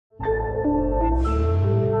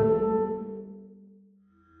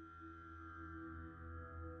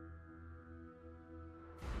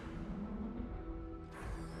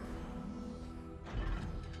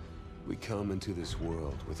come into this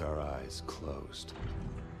world with our eyes closed.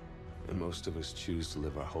 And most of us choose to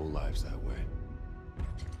live our whole lives that way.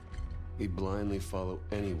 We blindly follow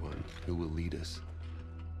anyone who will lead us,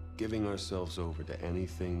 giving ourselves over to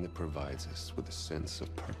anything that provides us with a sense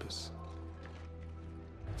of purpose.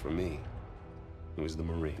 For me, it was the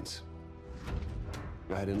Marines.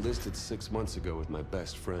 I had enlisted 6 months ago with my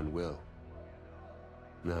best friend, Will.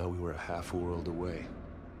 Now we were half a world away,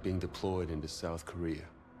 being deployed into South Korea.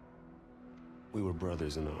 We were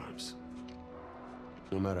brothers in arms.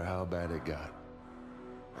 No matter how bad it got,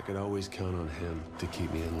 I could always count on him to keep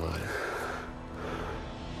me in line.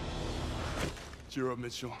 Cheer up,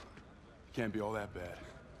 Mitchell. Can't be all that bad.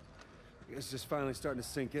 I guess it's just finally starting to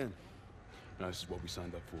sink in. No, this is what we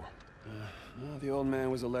signed up for. Well, the old man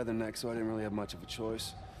was a leatherneck, so I didn't really have much of a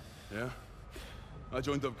choice. Yeah? I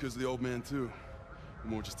joined up because of the old man, too.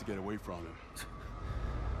 More just to get away from him.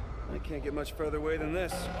 I can't get much further away than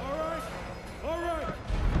this. All right!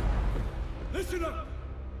 Listen up!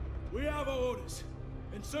 We have our orders.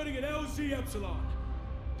 Inserting an LZ Epsilon.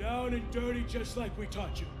 Down and dirty, just like we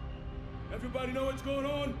taught you. Everybody know what's going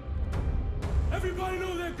on? Everybody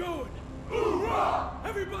know they're going! Hoorah!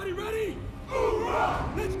 Everybody ready?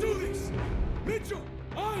 Hoorah! Let's do this! Mitchell,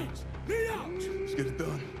 Hines, lead out! Let's get it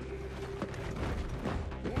done.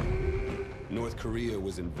 North Korea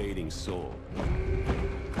was invading Seoul.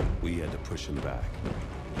 We had to push him back.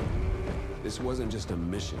 This wasn't just a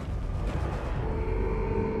mission.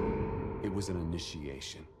 It was an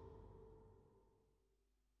initiation.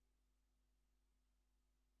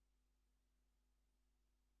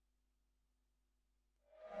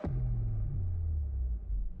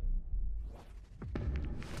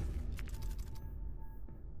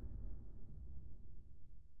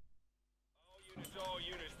 All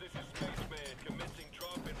units, this is Spaceman, commencing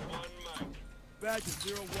drop in 1 mic.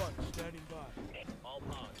 Badger 01, standing by. All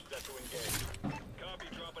pods, set to engage. Copy,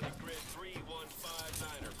 dropping at grid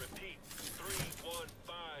 3159er. Repeat,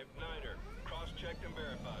 3159er. Cross-checked and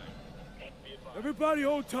verified. Be advised. Everybody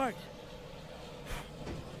hold tight.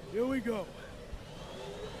 Here we go.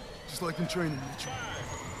 Just like in training, Mitchell. 5,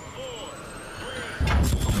 4,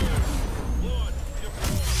 3, 2, 1.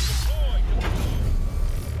 Deploy.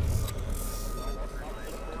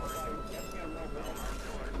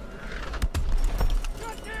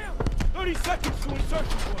 30 seconds to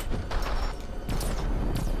insertion point.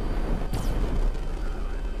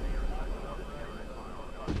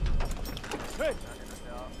 Hey!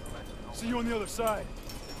 See you on the other side.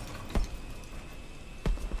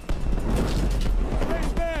 Hey,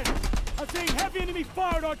 man! I'm seeing heavy enemy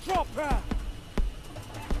fire on our drop pad!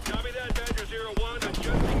 Copy that, Badger 01,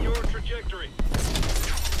 adjusting your trajectory.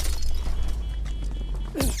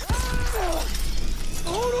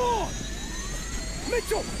 Hold on!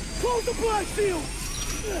 Mitchell! Close the blast shield!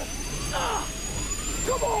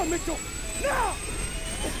 Come on, Mitchell! Now!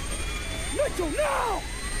 Mitchell, now!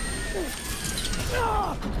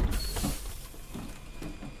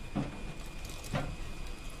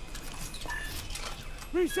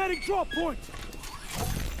 Resetting drop point!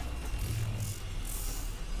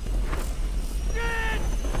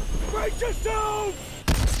 Brace yourselves!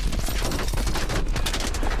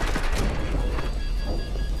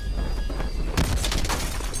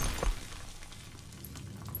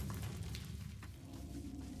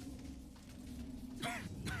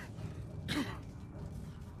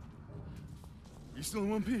 You still in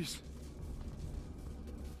one piece?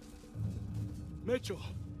 Mitchell,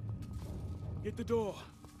 get the door.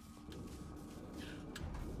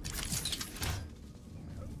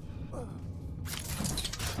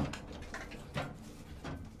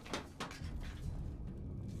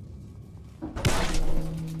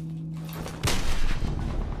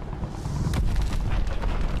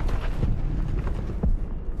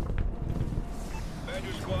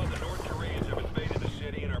 Badger Squad, the North Koreans have invaded the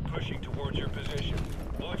city and are pushing towards your position.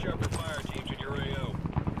 Watch out for fire teams in your AO.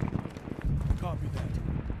 Copy that.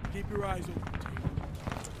 Keep your eyes open, team.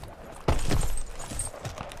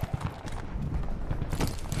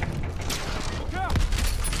 Look out!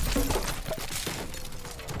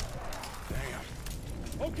 Damn.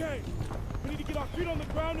 Okay, we need to get our feet on the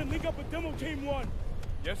ground and link up with Demo Team 1.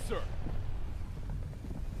 Yes, sir.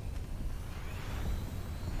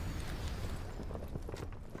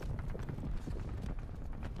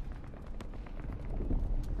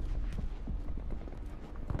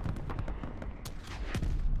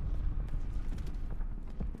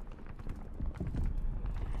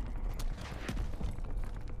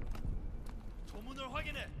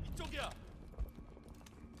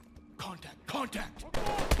 Contact! Contact!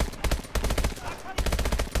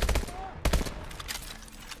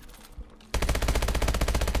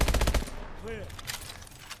 Clear.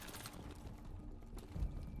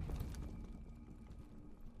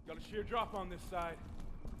 Got a sheer drop on this side.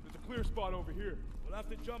 There's a clear spot over here. We'll have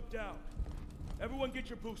to jump down. Everyone get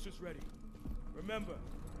your boosters ready. Remember,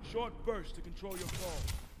 short bursts to control your fall.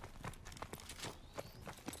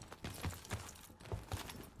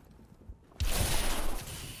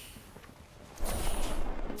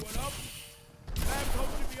 Everyone up? Lab coat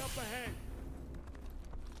should be up ahead.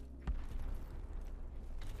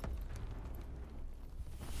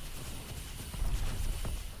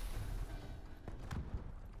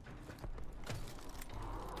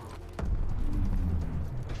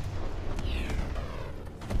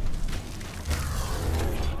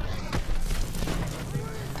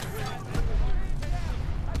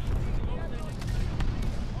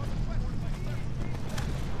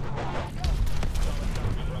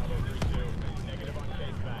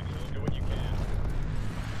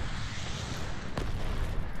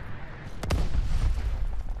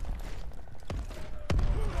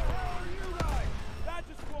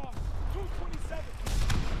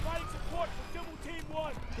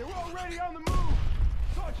 They're already on the move!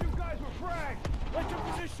 Thought you guys were fragged! What's your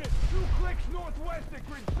position? 2 clicks northwest at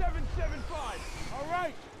grid 775!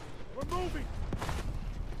 Alright, we're moving.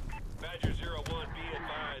 Badger 01, be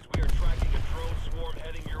advised. We are tracking a drone swarm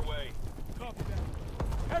heading your way. Copy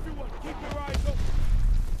that. Everyone, keep your eyes open.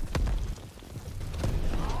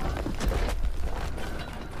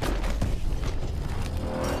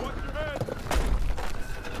 Watch your head!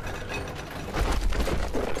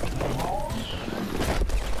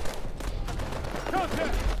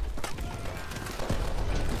 Contact!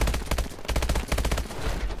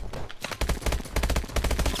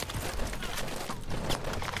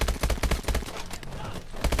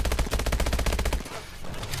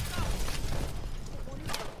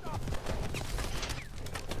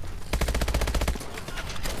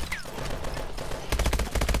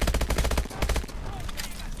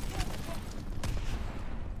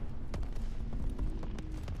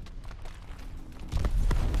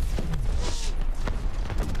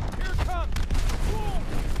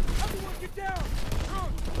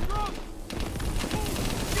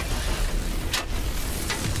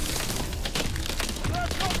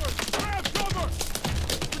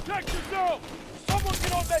 Someone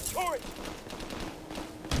get on that turret!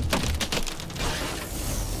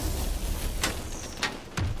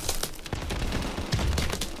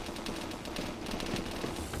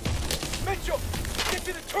 Mitchell! Get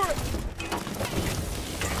to the turret!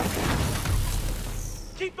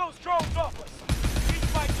 Keep those drones off us! Each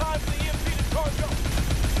my time for the EMP to charge up!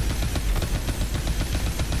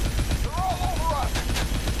 They're all over us!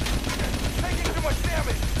 Taking too much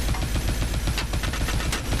damage!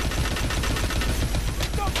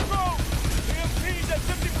 Don't throw! EMP's at 50%!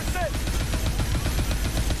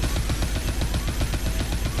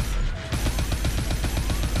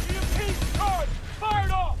 EMP's charged!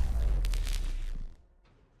 Fired off!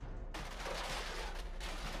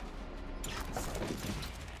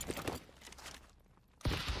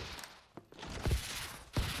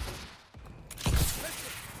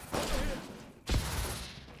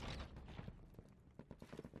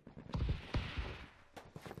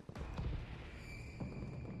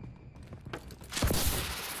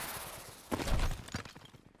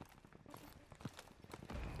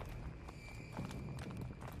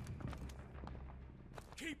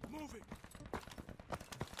 Keep moving!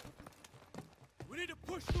 We need to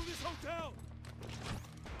push through this hotel!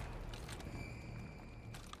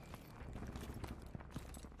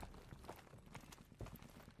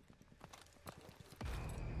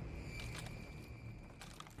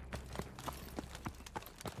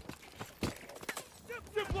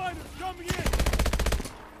 Zip liners coming in!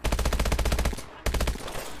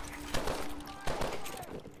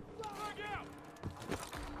 Frag out!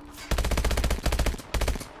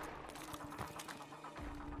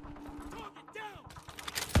 Target down!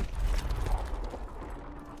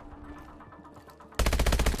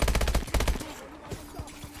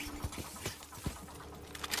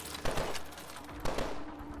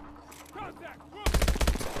 Contact! Run!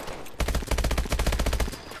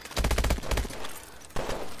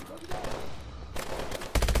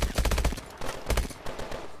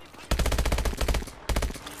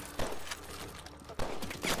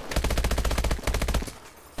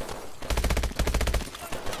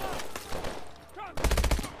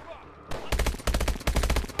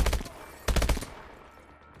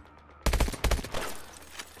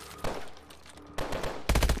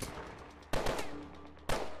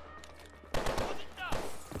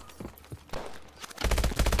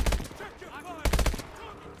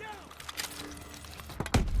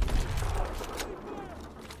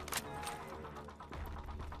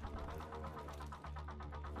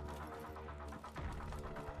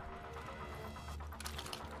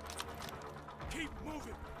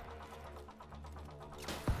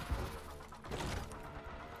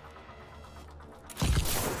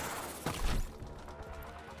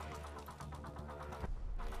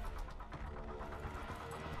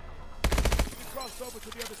 cross over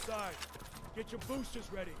to the other side. Get your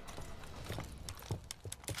boosters ready.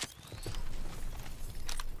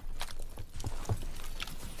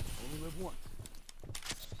 Only live once.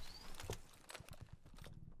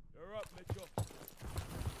 You're up, Mitchell.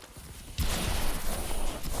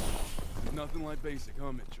 There's nothing like basic,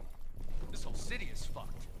 huh, Mitchell? This whole city is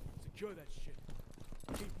fucked. Secure that shit.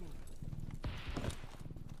 Keep moving.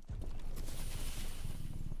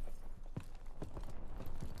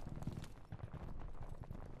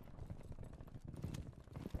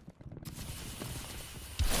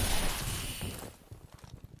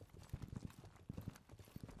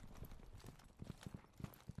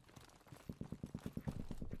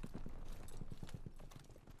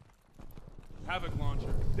 Havoc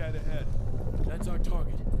launcher, dead ahead. That's our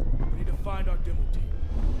target. We need to find our demo team.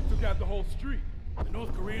 Took out the whole street. The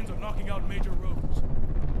North Koreans are knocking out major roads.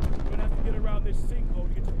 We're gonna have to get around this sinkhole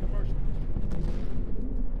to get to the commercial district.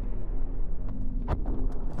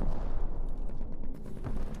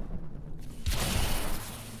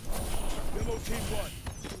 Demo Team 1.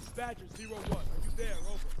 This is Badger 01. Are you there?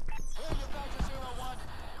 Over. Here, you Badger 01.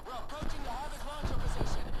 We're approaching the Havoc launcher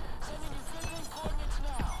position. Sending you visiting coordinates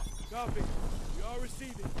now. Copy. We are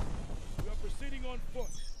receiving. We are proceeding on foot.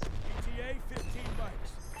 ETA 15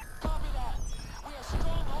 miles. Copy that. We are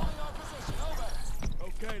strong holding our position. Over.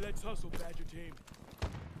 Okay, let's hustle, Badger Team.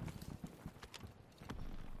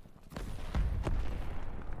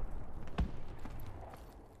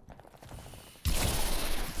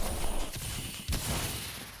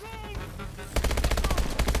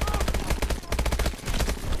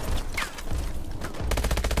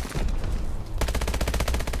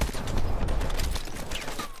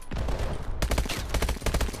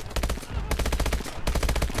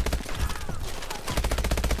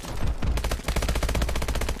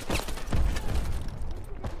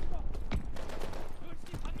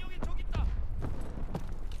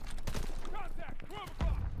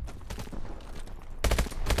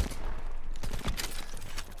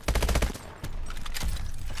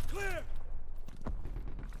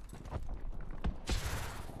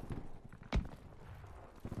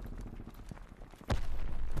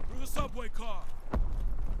 Subway car.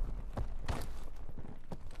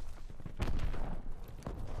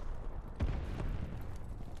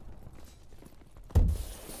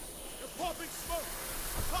 You're popping smoke.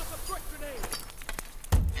 Toss a brick grenade.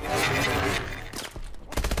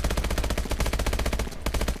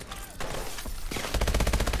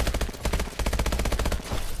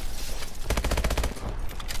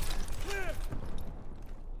 Clear.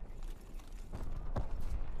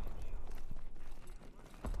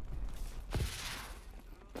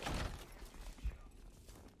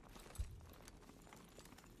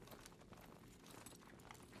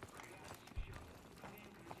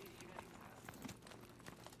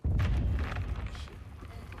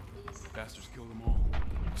 Bastards killed them all.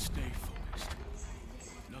 Stay focused.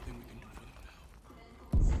 Nothing we can do for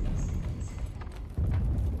them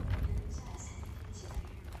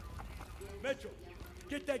now. Mitchell,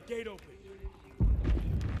 get that gate open.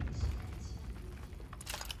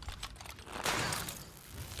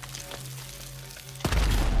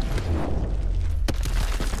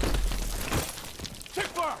 Check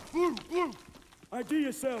fire! Blue! Blue! ID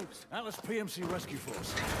yourselves. Atlas PMC Rescue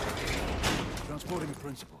Force. Transporting a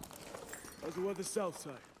principal. How's the weather south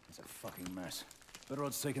side? It's a fucking mess. Better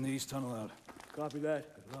odds taking the east tunnel out. Copy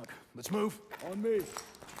that. Good luck. Let's move. On me.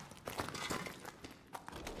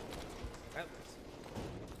 Atlas.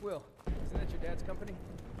 Will, isn't that your dad's company?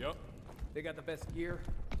 Yup. They got the best gear,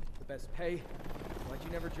 the best pay. Why'd you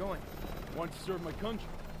never join? Wanted to serve my country.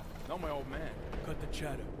 Not my old man. Cut the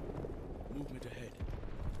chatter. Movement ahead.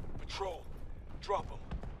 Patrol. Drop them.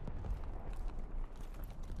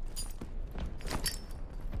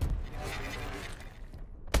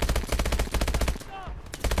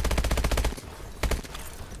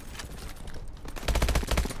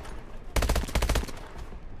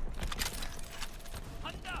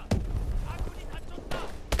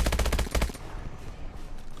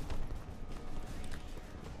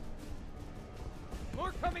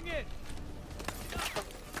 More coming in!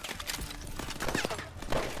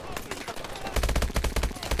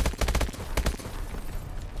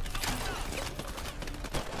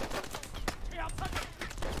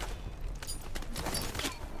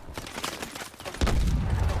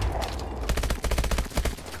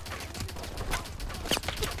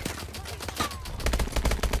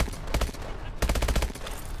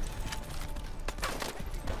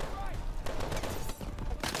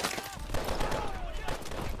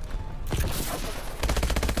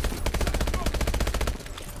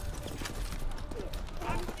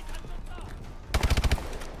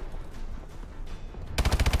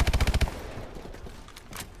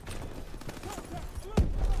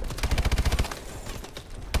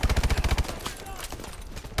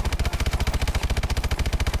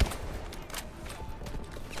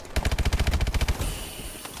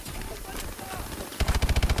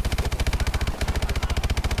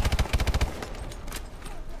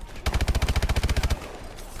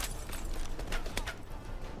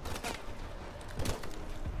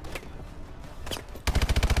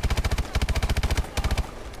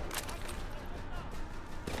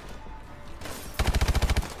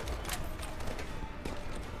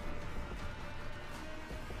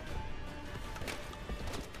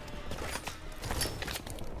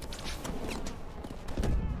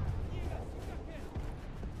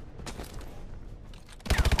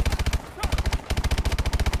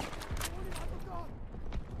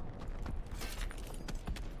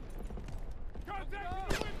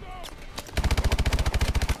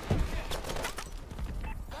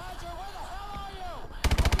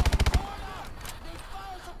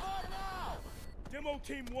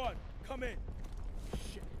 Team 1, come in.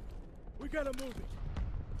 Shit. We gotta move it.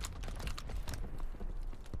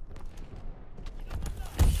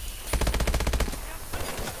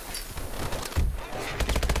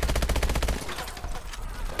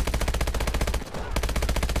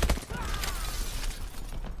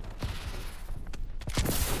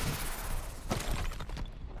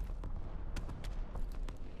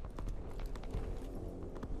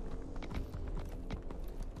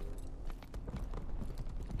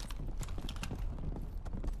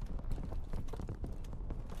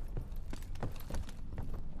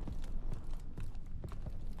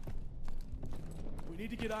 We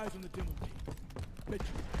need to get eyes on the demo team. Mitchell,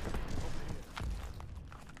 over here.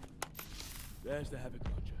 There's the Havoc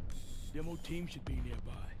launcher. Demo team should be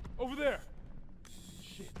nearby. Over there!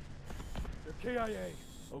 Shit. They're KIA.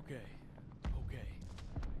 Okay. Okay.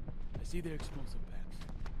 I see their explosive packs.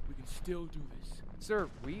 We can still do this. Sir,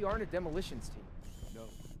 we aren't a demolitions team. No,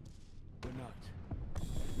 we're not.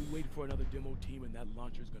 We wait for another demo team and that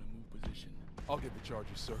launcher's gonna move position. I'll get the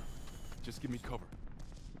charges, sir. Just give me cover.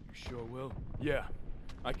 You sure will? Yeah,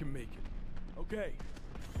 I can make it. Okay.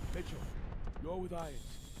 Mitchell, you're with Irons.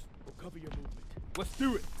 We'll cover your movement. Let's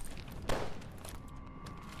do it!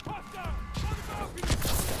 Hostile! On the balcony!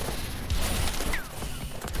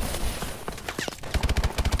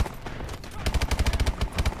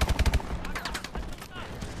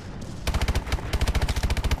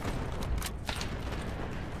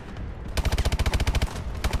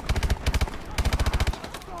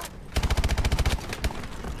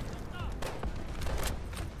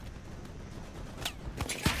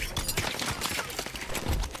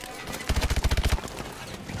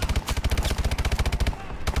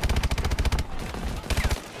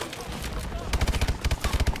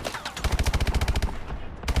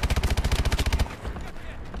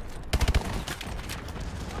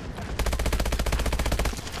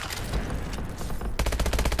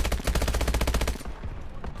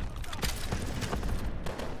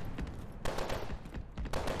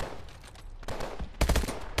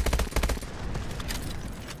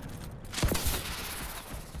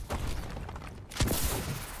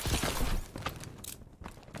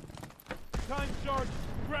 Time charge!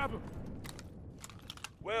 Grab him!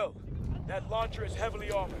 Will, that launcher is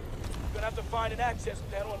heavily armored. You're gonna have to find an access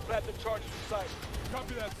panel and plant the charges inside.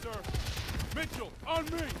 Copy that, sir. Mitchell, on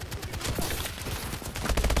me!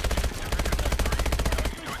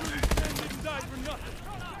 These men didn't die for nothing.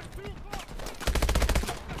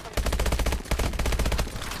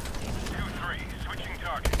 2-3, switching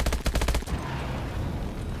target.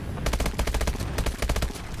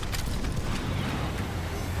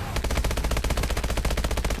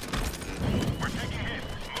 We're taking hits.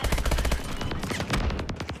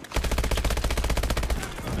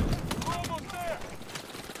 We're almost there!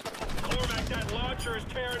 Cormac, that launcher is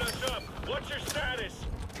tearing us up. What's your status?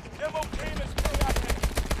 Demo team is KIA.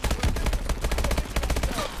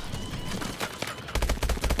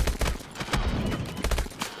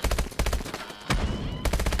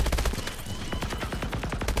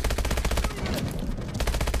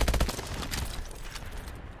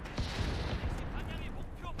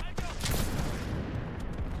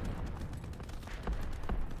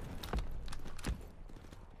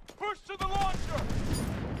 Push to the launcher!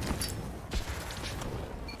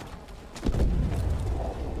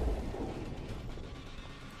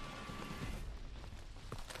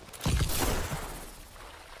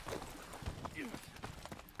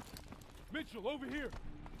 Mitchell, over here!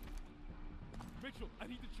 Mitchell, I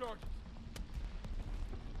need the charges.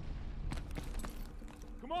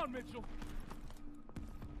 Come on, Mitchell!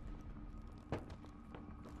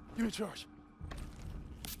 Give me a charge.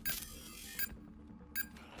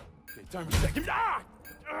 Okay, timer set. Give me. Ah!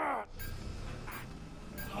 Ah!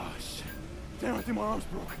 Oh, shit. Damn, I think my arm's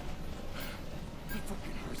broke. That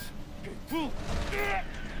fucking hurts. Okay, pull. Ah!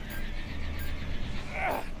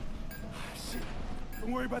 Ah! Shit.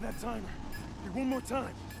 Don't worry about that timer. Okay, one more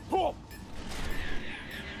time. Pull!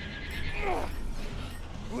 Ah!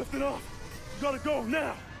 Lift it off. You gotta go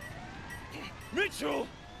now. Mitchell!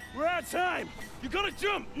 We're out of time! You gotta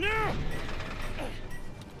jump now!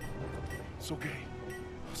 It's okay.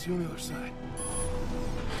 I'll see you on the other side.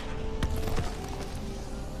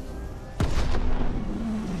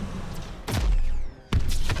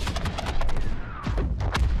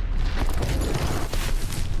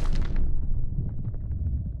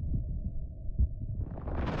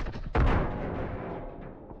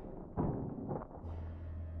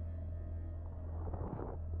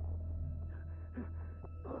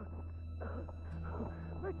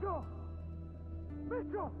 Mitchell!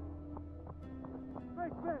 Mitchell!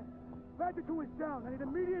 Thanks, man. Bandit 2 is down. I need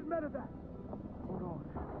immediate medevac. Hold on.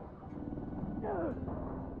 out.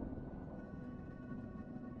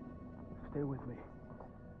 Stay with me.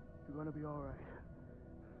 You're gonna be all right.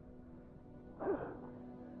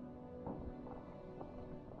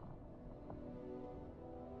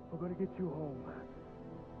 We're gonna get you home.